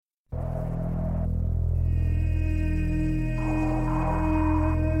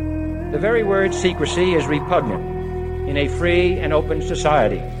The very word secrecy is repugnant in a free and open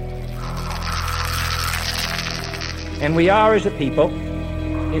society. And we are, as a people,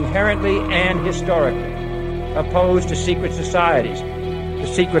 inherently and historically opposed to secret societies, to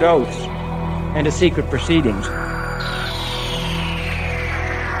secret oaths, and to secret proceedings.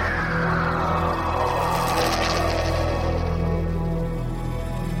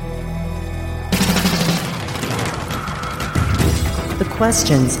 The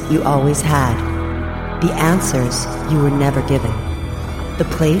questions you always had. The answers you were never given. The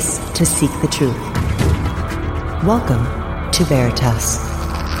place to seek the truth. Welcome to Veritas.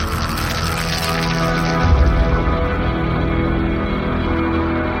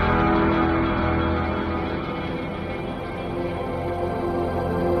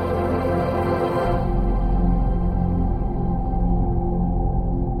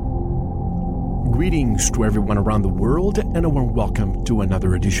 Greetings to everyone around the world, and a warm welcome to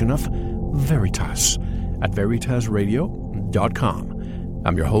another edition of Veritas at veritasradio.com.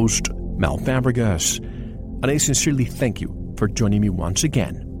 I'm your host, Mel Fabregas, and I sincerely thank you for joining me once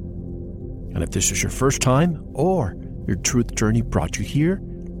again. And if this is your first time or your truth journey brought you here,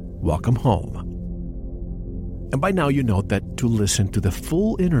 welcome home. And by now you know that to listen to the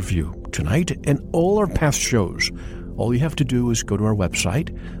full interview tonight and all our past shows, all you have to do is go to our website,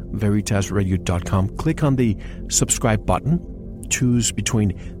 veritasradio.com, click on the subscribe button, choose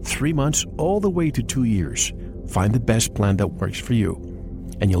between 3 months all the way to 2 years. Find the best plan that works for you,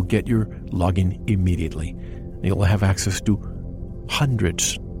 and you'll get your login immediately. You'll have access to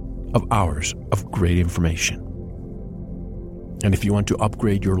hundreds of hours of great information. And if you want to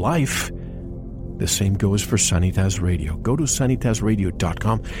upgrade your life, the same goes for Sanitas Radio. Go to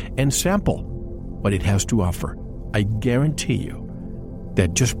sanitasradio.com and sample what it has to offer. I guarantee you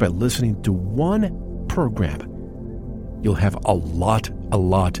that just by listening to one program, you'll have a lot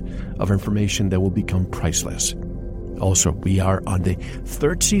of information that will become priceless. Also, we are on the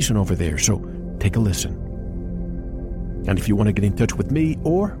 3rd season over there, so take a listen. And if you want to get in touch with me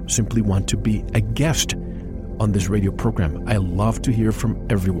or simply want to be a guest on this radio program, I love to hear from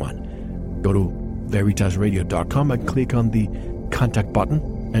everyone. Go to veritasradio.com and click on the contact button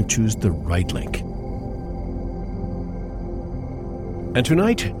and choose the right link. And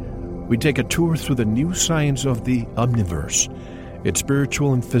tonight, we take a tour through the new science of the Omniverse, its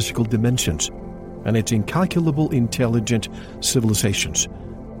spiritual and physical dimensions, and its incalculable intelligent civilizations.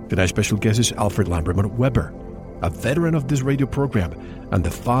 Tonight's special guest is Alfred Lambremont Webre, a veteran of this radio program and the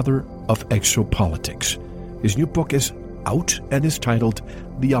father of exopolitics. His new book is out and is titled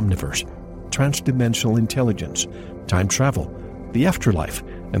The Omniverse, Transdimensional Intelligence, Time Travel, the Afterlife,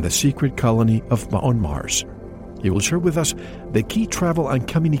 and the Secret Colony on Mars. He will share with us the key travel and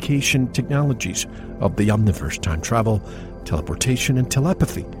communication technologies of the Omniverse: time travel, teleportation, and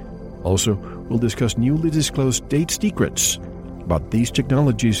telepathy. Also, we'll discuss newly disclosed state secrets about these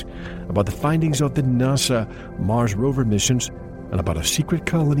technologies, about the findings of the NASA Mars rover missions, and about a secret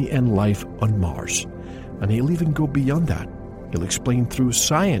colony and life on Mars. And he'll even go beyond that. He'll explain through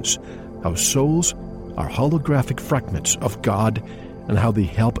science how souls are holographic fragments of God and how they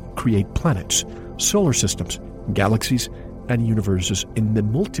help create planets, solar systems, galaxies, and universes in the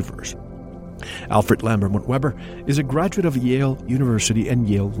multiverse. Alfred Lambremont Webre is a graduate of Yale University and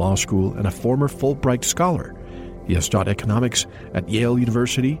Yale Law School and a former Fulbright scholar. He has taught economics at Yale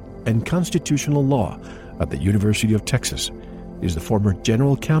University and constitutional law at the University of Texas. He is the former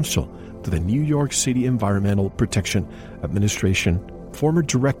general counsel to the New York City Environmental Protection Administration, former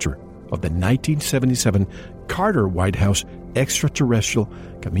director of the 1977 Carter White House Extraterrestrial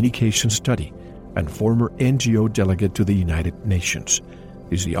Communication Study, and former NGO delegate to the United Nations.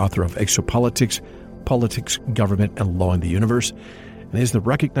 He's the author of Exopolitics, Politics, Government, and Law in the Universe, and is the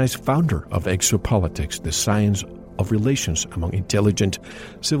recognized founder of Exopolitics, the science of relations among intelligent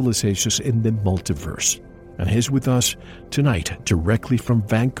civilizations in the multiverse. And he's with us tonight, directly from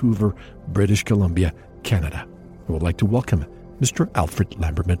Vancouver, British Columbia, Canada. I would like to welcome Mr. Alfred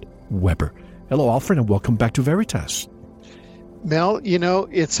Lambremont Webre. Hello, Alfred, and welcome back to Veritas. Mel,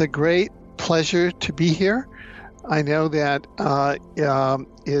 it's a great pleasure to be here. I know that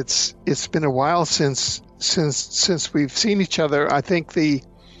it's been a while since we've seen each other. I think the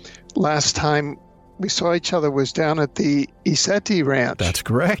last time we saw each other was down at the Iseti Ranch. That's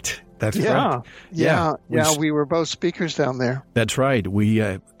correct. That's right. Yeah. We were both speakers down there. That's right. We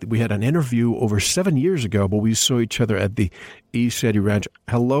had an interview over 7 years ago, but we saw each other at the Iseti Ranch.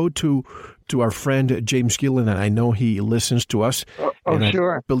 Hello to our friend James Gillen, and I know he listens to us.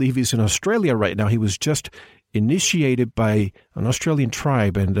 Sure. I believe he's in Australia right now. He was just initiated by an Australian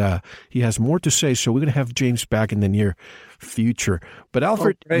tribe, and he has more to say, so we're going to have James back in the near future. But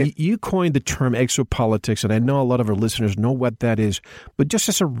Alfred, you coined the term exopolitics, and I know a lot of our listeners know what that is, but just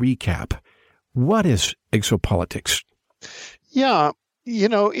as a recap, what is exopolitics? Yeah,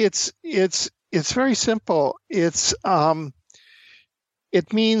 it's very simple. It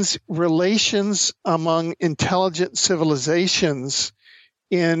means relations among intelligent civilizations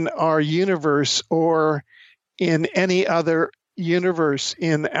in our universe or in any other universe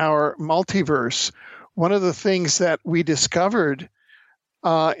in our multiverse. One of the things that we discovered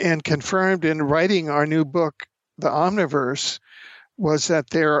and confirmed in writing our new book, The Omniverse, was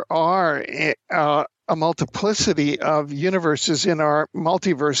that there are a multiplicity of universes in our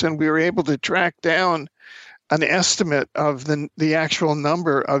multiverse, and we were able to track down an estimate of the actual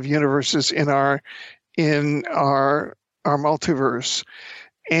number of universes in our multiverse.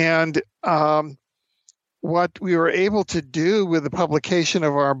 And what we were able to do with the publication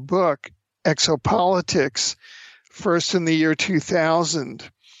of our book, Exopolitics, first in the year 2000,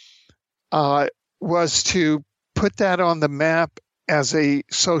 was to put that on the map as a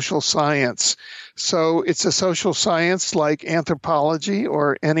social science. So it's a social science like anthropology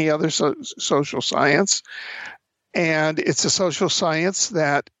or any other social science. And it's a social science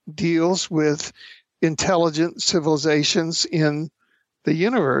that deals with intelligent civilizations in the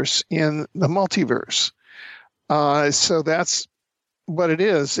universe, in the multiverse. So that's what it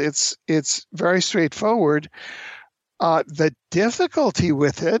is. It's very straightforward. The difficulty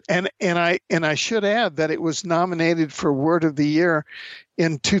with it, and I should add that it was nominated for Word of the Year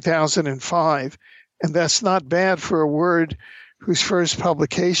in 2005, and that's not bad for a word whose first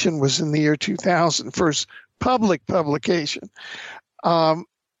publication was in the year 2000, first public publication. The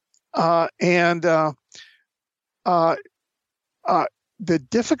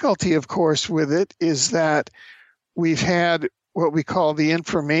difficulty, of course, with it is that we've had what we call the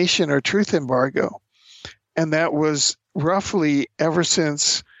information or truth embargo. And that was roughly ever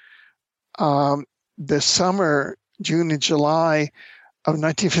since the summer, June and July of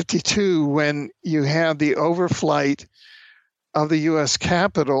 1952, when you had the overflight of the U.S.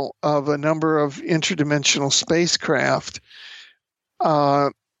 Capitol of a number of interdimensional spacecraft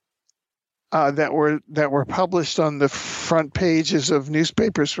that were published on the front pages of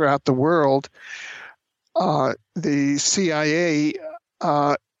newspapers throughout the world. The CIA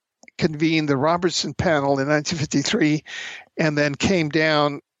convened the Robertson panel in 1953 and then came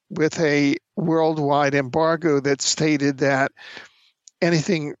down with a worldwide embargo that stated that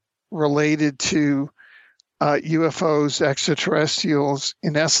anything related to UFOs, extraterrestrials,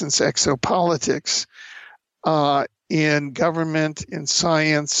 in essence, exopolitics, in government, in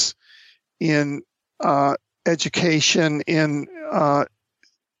science, in education, in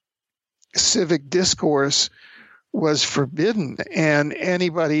civic discourse was forbidden. And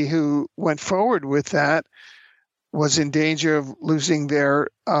anybody who went forward with that was in danger of losing their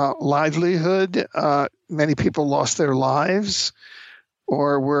livelihood. Many people lost their lives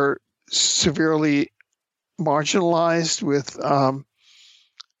or were severely marginalized with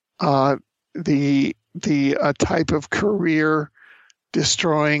the type of career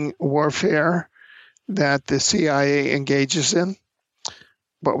destroying warfare that the CIA engages in,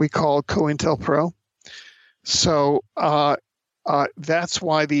 what we call COINTELPRO. So that's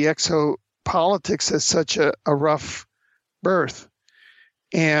why the exopolitics has such a rough birth.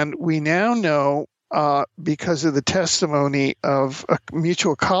 And we now know, because of the testimony of a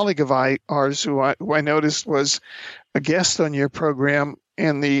mutual colleague of ours who I noticed was a guest on your program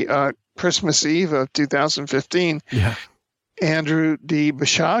in the Christmas Eve of 2015, Andrew D.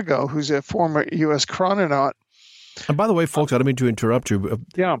 Bashago, who's a former U.S. chrononaut. And by the way, folks, I don't mean to interrupt you,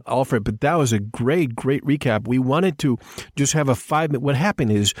 Alfred, but that was a great recap. We wanted to just have a 5-minute. What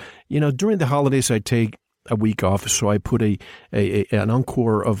happened is, during the holidays, I take a week off, so I put an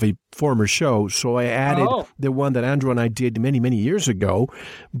encore of a former show. So I added the one that Andrew and I did many years ago.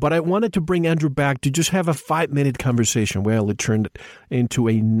 But I wanted to bring Andrew back to just have a 5-minute conversation. Well, it turned into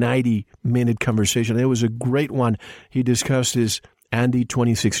a 90-minute conversation. It was a great one. He discussed his Andy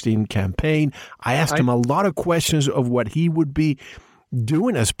 2016 campaign. I asked him a lot of questions of what he would be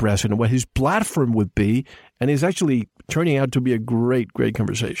doing as president, what his platform would be, and it's actually turning out to be a great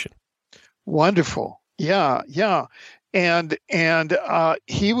conversation. Wonderful. Yeah. And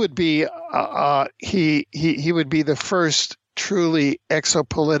he would be he would be the first truly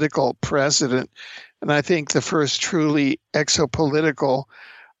exopolitical president, and I think the first truly exopolitical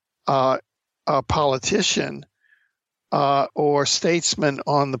politician or statesman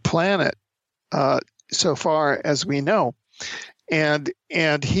on the planet, so far as we know. And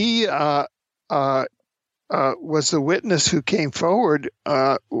he was the witness who came forward.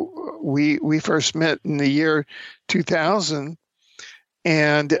 We first met in the year 2000,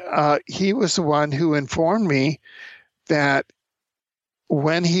 and he was the one who informed me that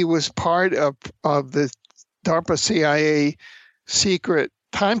when he was part of the DARPA CIA secret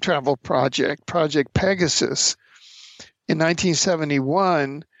time travel project, Project Pegasus, in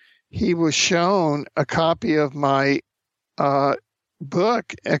 1971, he was shown a copy of my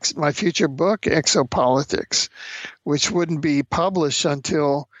book, my future book, Exopolitics, which wouldn't be published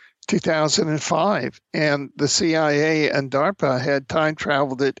until 2005. And the CIA and DARPA had time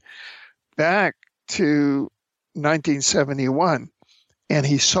traveled it back to 1971. And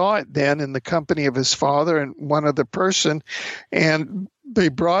he saw it then in the company of his father and one other person, and they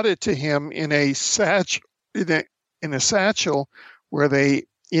brought it to him in a satchel, where they,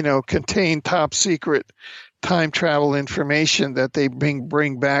 contain top secret time travel information that they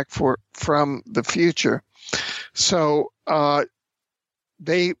bring back from the future. So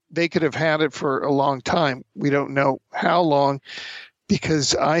they could have had it for a long time. We don't know how long,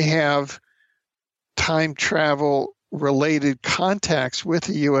 because I have time travel related contacts with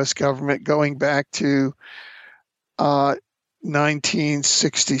the U.S. government going back to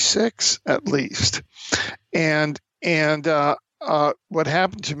 1966 at least. And what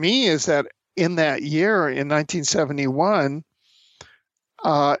happened to me is that in that year, in 1971,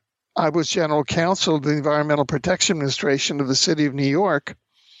 I was general counsel of the Environmental Protection Administration of the City of New York.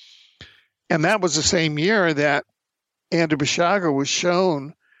 And that was the same year that Andrew Basiago was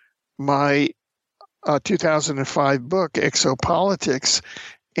shown my 2005 book, Exopolitics.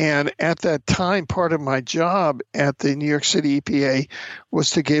 And at that time, part of my job at the New York City EPA was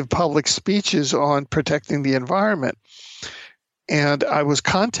to give public speeches on protecting the environment. And I was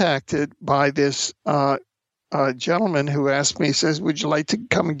contacted by this gentleman who asked me, he says, "Would you like to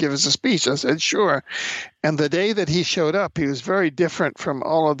come and give us a speech?" I said, "Sure." And the day that he showed up, he was very different from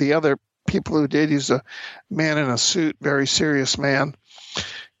all of the other people who did. He was a man in a suit, very serious man.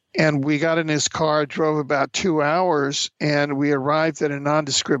 And we got in his car, drove about 2 hours, and we arrived at a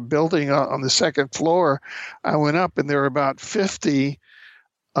nondescript building on the second floor. I went up, and there were about 50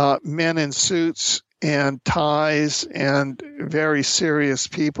 men in suits and ties and very serious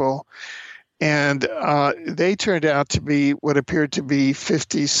people. And they turned out to be what appeared to be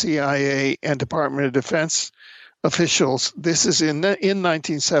 50 CIA and Department of Defense officials. This is in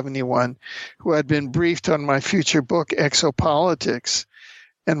 1971, who had been briefed on my future book, Exopolitics,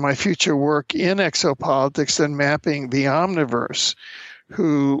 and my future work in exopolitics and mapping the Omniverse,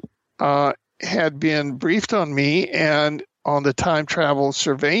 who had been briefed on me and on the time travel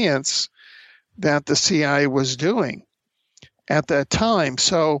surveillance that the CIA was doing at that time.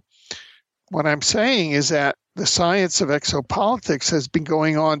 So what I'm saying is that the science of exopolitics has been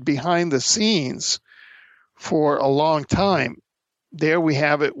going on behind the scenes for a long time. There we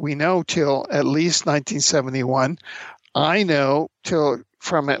have it. We know till at least 1971. I know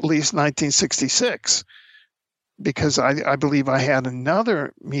from at least 1966, because I believe I had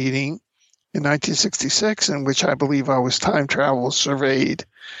another meeting in 1966 in which I believe I was time travel surveyed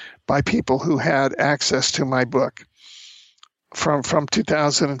by people who had access to my book from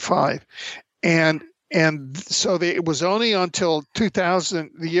 2005. And so it was only until the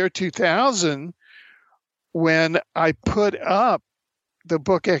year 2000, when I put up the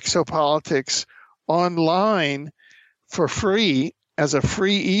book Exopolitics online for free as a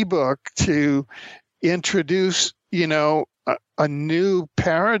free ebook to introduce, a new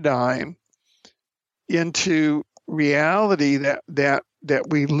paradigm into reality that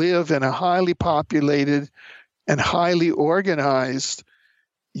we live in a highly populated and highly organized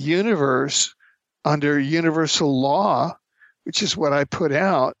universe under universal law, which is what I put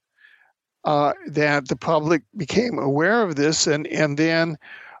out, that the public became aware of this. And then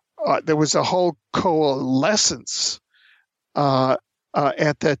there was a whole coalescence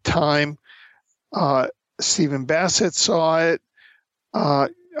at that time. Stephen Bassett saw it. I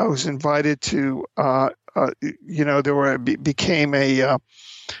was invited to, became a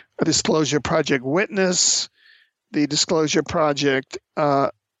Disclosure Project witness. The Disclosure Project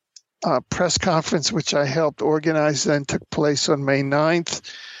press conference, which I helped organize, then took place on May 9th,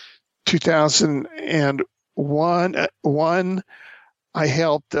 2001. I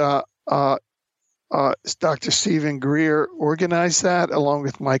helped Dr. Stephen Greer organize that, along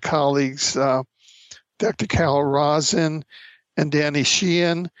with my colleagues, Dr. Carol Rosin and Danny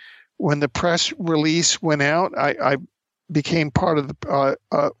Sheehan. When the press release went out, I became part of the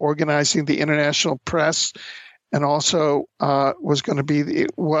organizing the international press and also was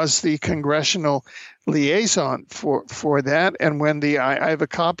the congressional liaison for that. And when I have a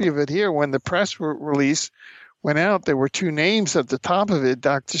copy of it here, when the press release went out, there were two names at the top of it,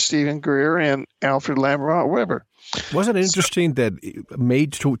 Dr. Stephen Greer and Alfred Lambremont Webre. Wasn't it interesting that May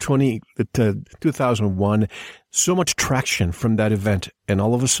 2001, so much traction from that event, and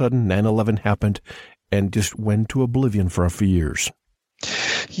all of a sudden 9/11 happened and just went to oblivion for a few years?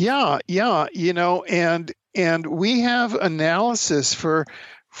 Yeah, and we have analysis for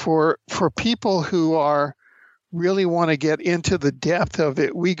people who are really want to get into the depth of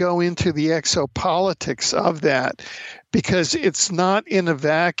it. We go into the exopolitics of that because it's not in a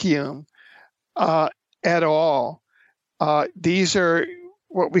vacuum at all. These are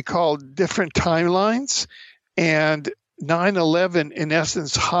what we call different timelines, and 9/11 in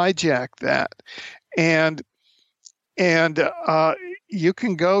essence hijacked that. And you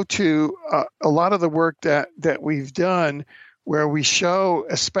can go to a lot of the work that we've done where we show,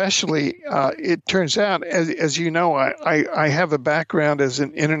 especially, it turns out, as you know, I have a background as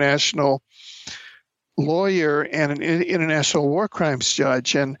an international lawyer and an international war crimes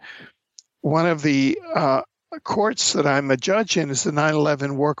judge. And one of the courts that I'm a judge in is the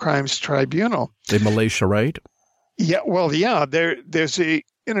 9/11 War Crimes Tribunal. In Malaysia, right? Yeah, well, yeah. There's a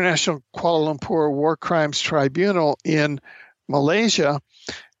International Kuala Lumpur War Crimes Tribunal in Malaysia,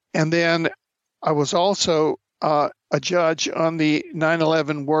 and then I was also a judge on the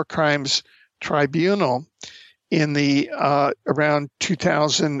 9/11 War Crimes Tribunal in the around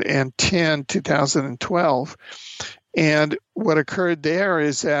 2010, 2012. And what occurred there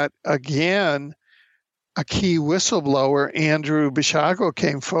is that, again, a key whistleblower, Andrew Bishago,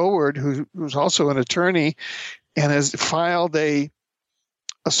 came forward, who's also an attorney, and has filed a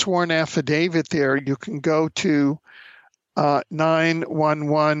sworn affidavit there. You can go to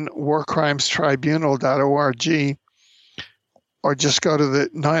 911warcrimestribunal.org, or just go to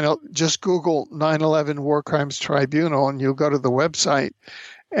just Google 9/11 War Crimes Tribunal, and you'll go to the website,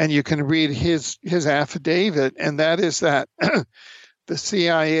 and you can read his affidavit, and that is that the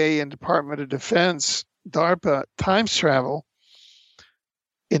CIA and Department of Defense, DARPA, times travel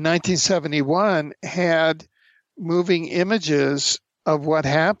in 1971 had moving images of what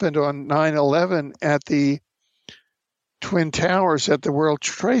happened on 9/11 at the Twin Towers at the World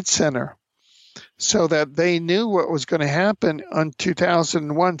Trade Center, so that they knew what was going to happen on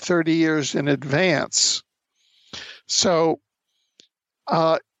 2001, 30 years in advance. So,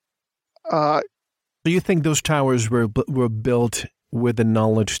 do you think those towers were built with the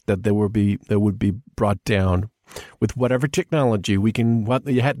knowledge that they would be brought down with whatever technology you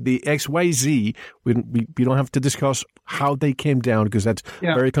had the XYZ? We don't have to discuss how they came down because that's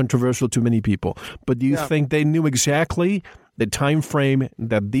very controversial to many people. But do you think they knew exactly the time frame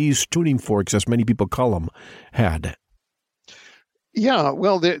that these tuning forks, as many people call them, had? Yeah,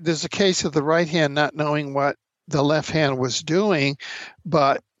 well, there's a case of the right hand not knowing what the left hand was doing,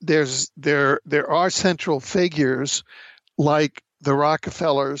 but there are central figures like the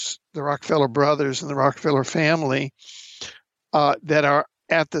Rockefellers, the Rockefeller brothers, and the Rockefeller family that are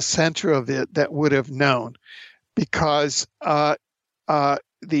at the center of it that would have known, because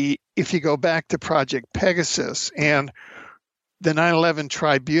if you go back to Project Pegasus, and the 9/11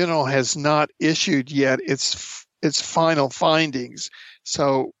 Tribunal has not issued yet its final findings,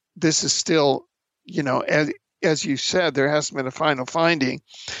 so this is still, as you said, there hasn't been a final finding.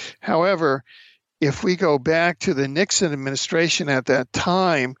 However, if we go back to the Nixon administration at that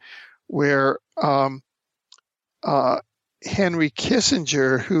time, where Henry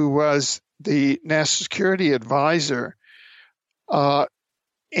Kissinger, who was the national security advisor,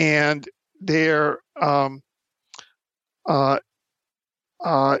 and their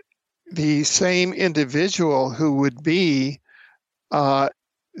the same individual who would be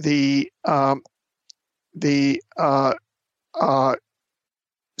the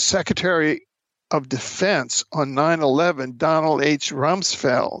Secretary of Defense on 9/11, Donald H.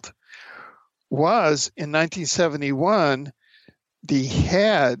 Rumsfeld, was in 1971 the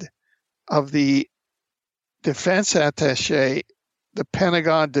head of the defense attaché, the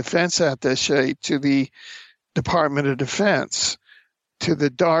Pentagon defense attaché to the Department of Defense, to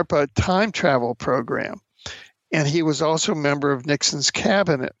the DARPA time travel program. And he was also a member of Nixon's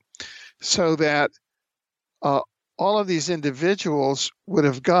cabinet. So that all of these individuals would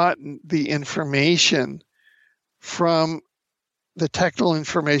have gotten the information from the technical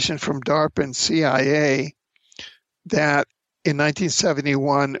information from DARPA and CIA that in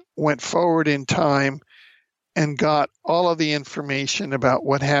 1971 went forward in time and got all of the information about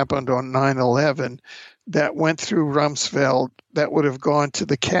what happened on 9/11 that went through Rumsfeld, that would have gone to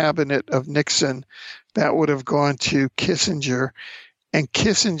the cabinet of Nixon, that would have gone to Kissinger. And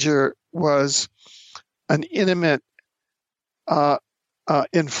Kissinger was an intimate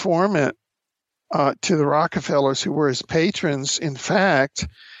informant to the Rockefellers, who were his patrons, in fact.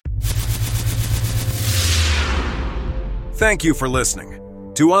 Thank you for listening.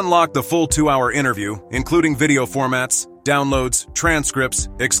 To unlock the full 2-hour interview, including video formats, downloads, transcripts,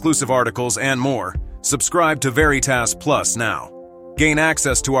 exclusive articles, and more, subscribe to Veritas Plus now. Gain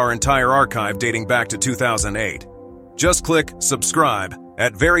access to our entire archive dating back to 2008. Just click subscribe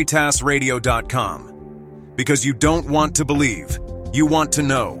at veritasradio.com. Because you don't want to believe, you want to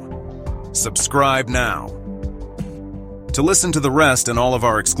know. Subscribe now. To listen to the rest and all of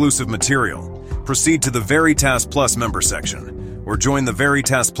our exclusive material, proceed to the Veritas Plus member section, or join the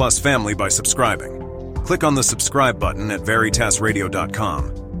Veritas Plus family by subscribing. Click on the subscribe button at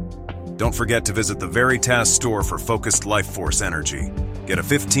veritasradio.com. Don't forget to visit the Veritas store for focused life force energy. Get a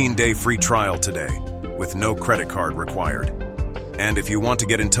 15-day free trial today, with no credit card required. And if you want to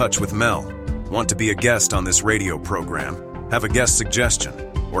get in touch with Mel, want to be a guest on this radio program, have a guest suggestion,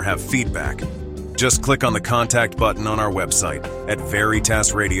 or have feedback, just click on the contact button on our website at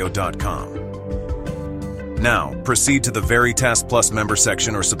veritasradio.com. Now, proceed to the Veritas Plus member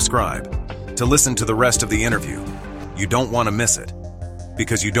section or subscribe to listen to the rest of the interview. You don't want to miss it.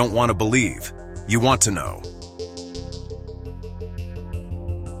 Because you don't want to believe, you want to know.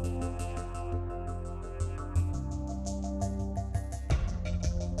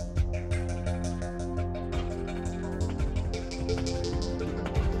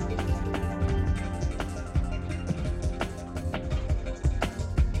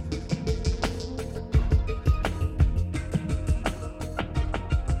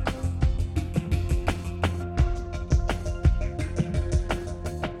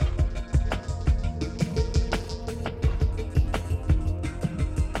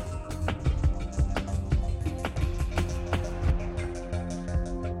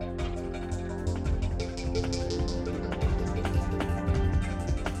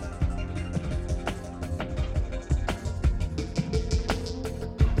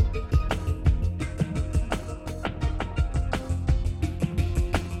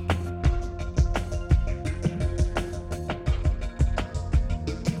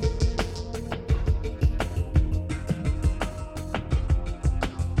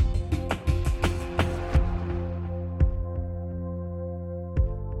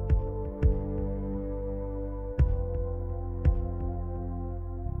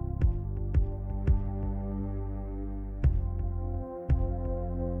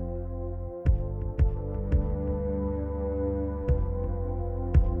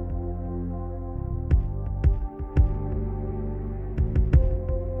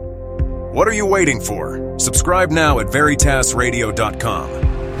 What are you waiting for? Subscribe now at veritasradio.com.